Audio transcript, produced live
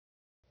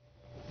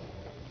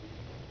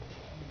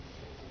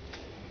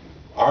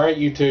Alright,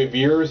 YouTube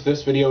viewers,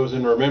 this video is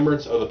in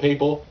remembrance of the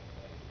people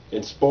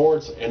in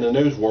sports and the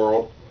news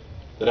world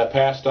that have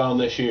passed on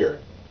this year.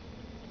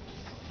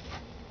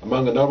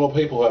 Among the notable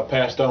people who have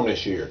passed on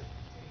this year: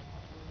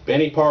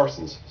 Benny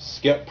Parsons,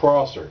 Skip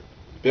Prosser,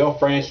 Bill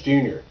France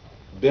Jr.,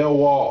 Bill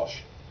Walsh,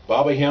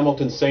 Bobby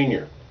Hamilton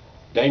Sr.,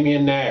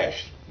 Damian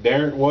Nash,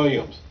 Darren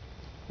Williams,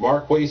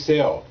 Marquise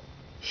Hill,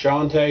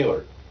 Sean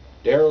Taylor,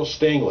 Darryl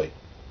Stingley,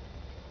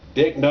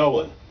 Dick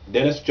Nolan,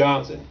 Dennis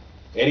Johnson,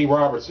 Eddie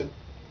Robertson,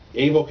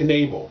 Evel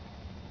Knievel,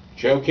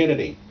 Joe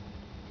Kennedy,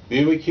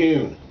 Bowie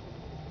Kuhn,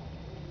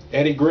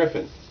 Eddie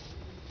Griffin,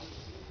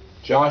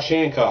 Josh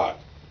Hancock,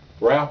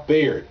 Ralph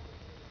Beard,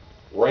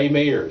 Ray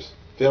Mears,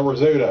 Phil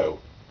Rizzuto,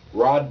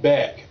 Rod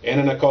Beck,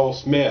 Anna Nicole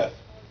Smith,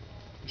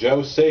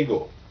 Joe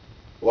Siegel,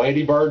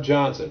 Lady Bird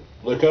Johnson,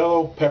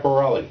 Luciano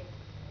Pepperelli,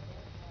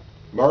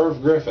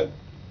 Merv Griffin,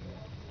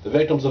 the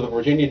victims of the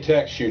Virginia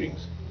Tech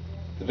shootings,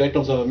 the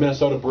victims of the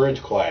Minnesota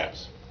bridge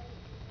collapse.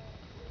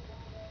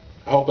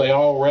 I hope they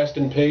all rest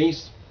in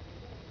peace.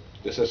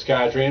 This is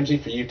Kige Ramsey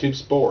for YouTube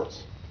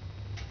Sports.